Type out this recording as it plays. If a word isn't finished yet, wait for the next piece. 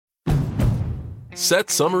Set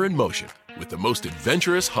summer in motion with the most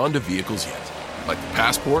adventurous Honda vehicles yet, like the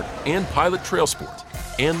Passport and Pilot Trail Sport,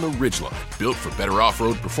 and the Ridgeline, built for better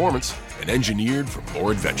off-road performance and engineered for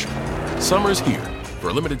more adventure. Summer's here. For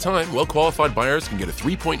a limited time, well-qualified buyers can get a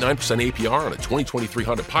 3.9% APR on a 2023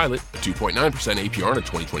 Honda Pilot, a 2.9% APR on a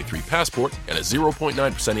 2023 Passport, and a 0.9%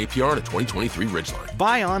 APR on a 2023 Ridgeline.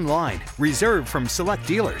 Buy online, reserve from select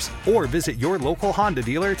dealers, or visit your local Honda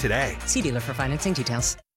dealer today. See dealer for financing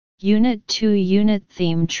details. Unit 2 Unit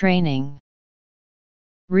Theme Training.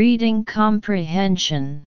 Reading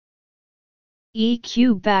Comprehension.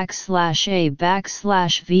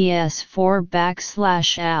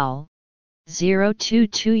 EQ/A/VS4/AL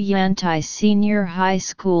 022 Yantai Senior High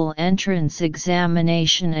School Entrance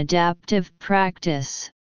Examination Adaptive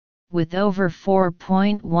Practice. With over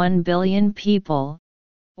 4.1 billion people,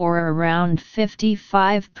 or around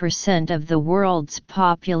 55% of the world's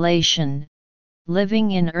population, living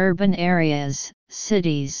in urban areas,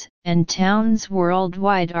 cities, and towns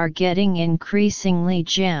worldwide are getting increasingly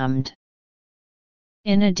jammed.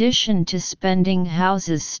 In addition to spending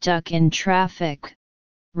houses stuck in traffic,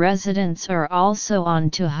 residents are also on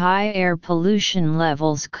to high air pollution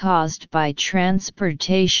levels caused by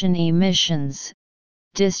transportation emissions,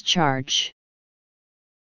 discharge.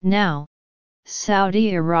 Now,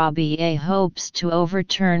 Saudi Arabia hopes to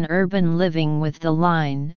overturn urban living with the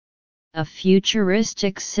Line, a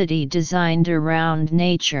futuristic city designed around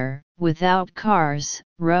nature, without cars,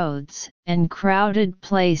 roads, and crowded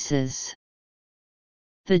places.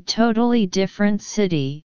 The totally different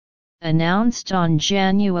city, announced on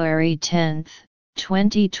January 10,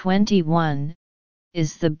 2021,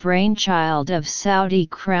 is the brainchild of Saudi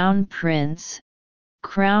Crown Prince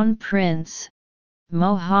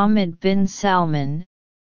Mohammed bin Salman,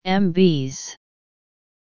 MBs.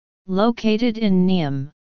 Located in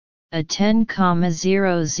Neom, a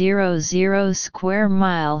 10,000 square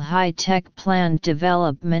mile high-tech planned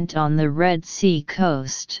development on the Red Sea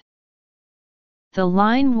coast. The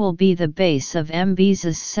Line will be the base of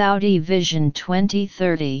MB's Saudi Vision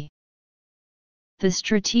 2030. The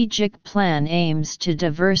strategic plan aims to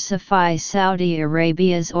diversify Saudi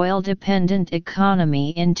Arabia's oil-dependent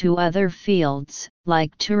economy into other fields,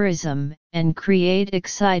 like tourism, and create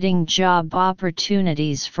exciting job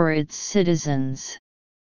opportunities for its citizens.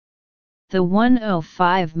 The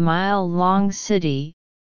 105-mile-long city,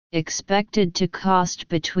 expected to cost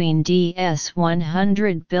between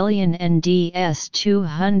 $100 billion and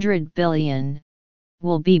 $200 billion,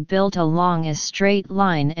 will be built along a straight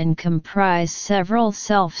line and comprise several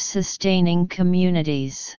self-sustaining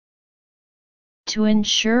communities. To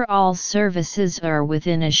ensure all services are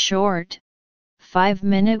within a short,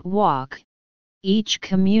 5-minute walk, each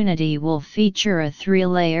community will feature a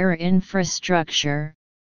 3-layer infrastructure.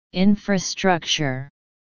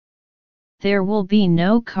 There will be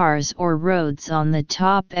no cars or roads on the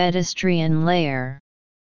top pedestrian layer,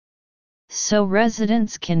 so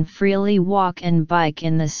residents can freely walk and bike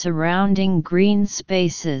in the surrounding green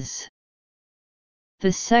spaces.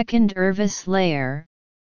 The second service layer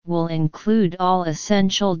will include all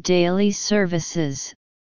essential daily services,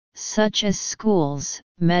 such as schools,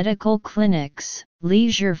 medical clinics,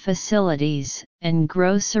 leisure facilities, and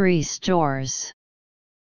grocery stores.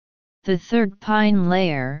 The third pine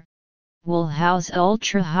layer will house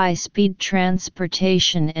ultra-high-speed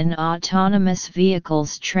transportation and autonomous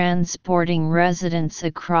vehicles transporting residents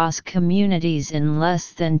across communities in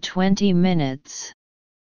less than 20 minutes.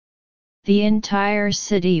 The entire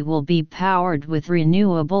city will be powered with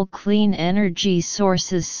renewable clean energy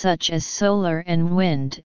sources such as solar and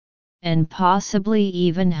wind, and possibly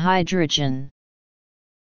even hydrogen.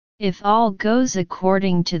 If all goes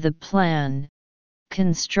according to the plan,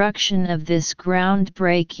 construction of this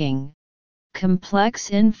groundbreaking, complex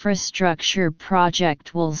infrastructure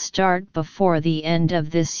project will start before the end of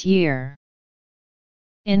this year.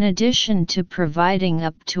 In addition to providing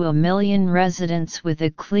up to 1 million residents with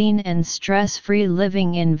a clean and stress-free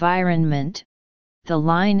living environment, the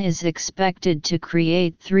Line is expected to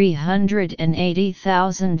create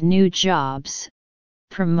 380,000 new jobs,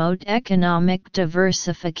 promote economic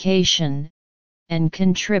diversification, and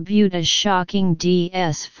contribute a shocking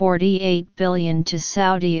 $48 billion to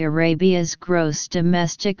Saudi Arabia's gross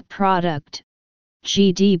domestic product,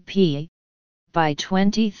 GDP, by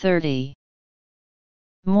 2030.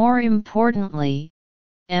 More importantly,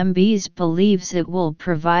 MBS believes it will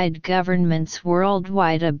provide governments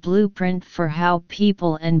worldwide a blueprint for how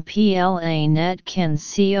people and PLAnet can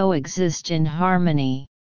coexist in harmony.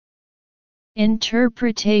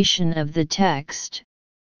 Interpretation of the text.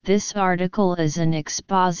 This article is an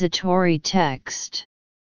expository text.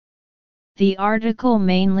 The article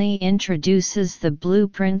mainly introduces the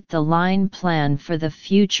blueprint, the line plan for the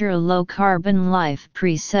future low-carbon life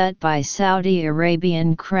preset by Saudi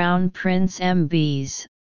Arabian Crown Prince Mbs,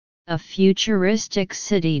 a futuristic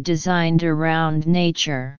city designed around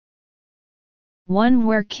nature. 1.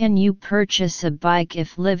 Where can you purchase a bike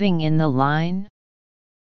if living in the line?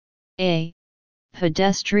 A.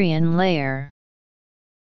 Pedestrian layer.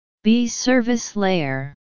 B. Service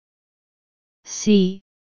layer. C.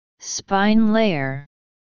 Spine layer.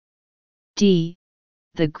 D.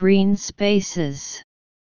 The green spaces.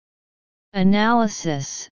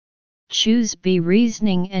 Analysis. Choose B.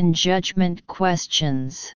 Reasoning and judgment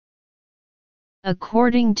questions.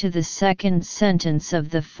 According to the second sentence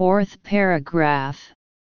of the fourth paragraph,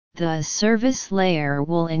 the service layer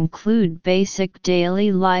will include basic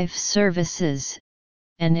daily life services,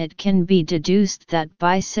 and it can be deduced that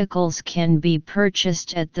bicycles can be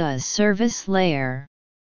purchased at the service layer.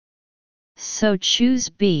 So choose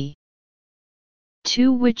B.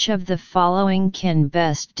 2. Which of the following can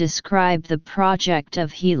best describe the project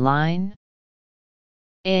of He-Line?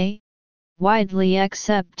 A. Widely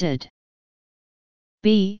accepted.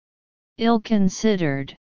 B.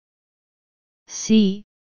 Ill-considered. C.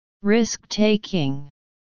 Risk-taking.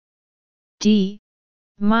 D.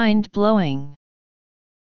 Mind-blowing.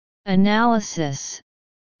 Analysis.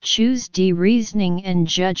 Choose D. Reasoning and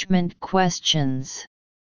judgment questions.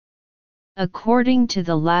 According to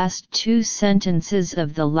the last two sentences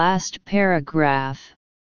of the last paragraph,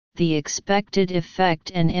 the expected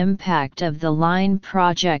effect and impact of the line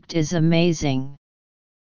project is amazing.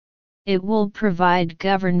 It will provide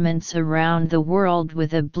governments around the world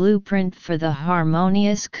with a blueprint for the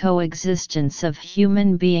harmonious coexistence of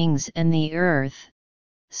human beings and the earth,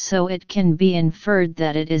 so it can be inferred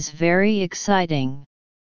that it is very exciting.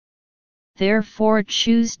 Therefore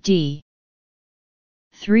choose D.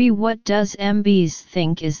 3. What does Mbs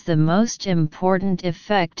think is the most important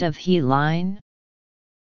effect of He-Line?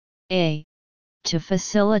 A. To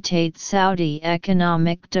facilitate Saudi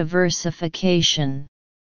economic diversification.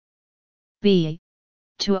 B.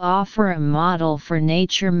 To offer a model for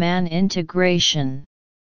nature-man integration.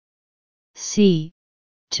 C.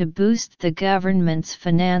 To boost the government's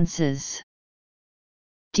finances.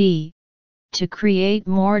 D. To create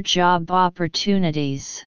more job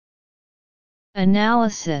opportunities.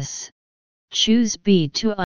 Analysis. Choose B. To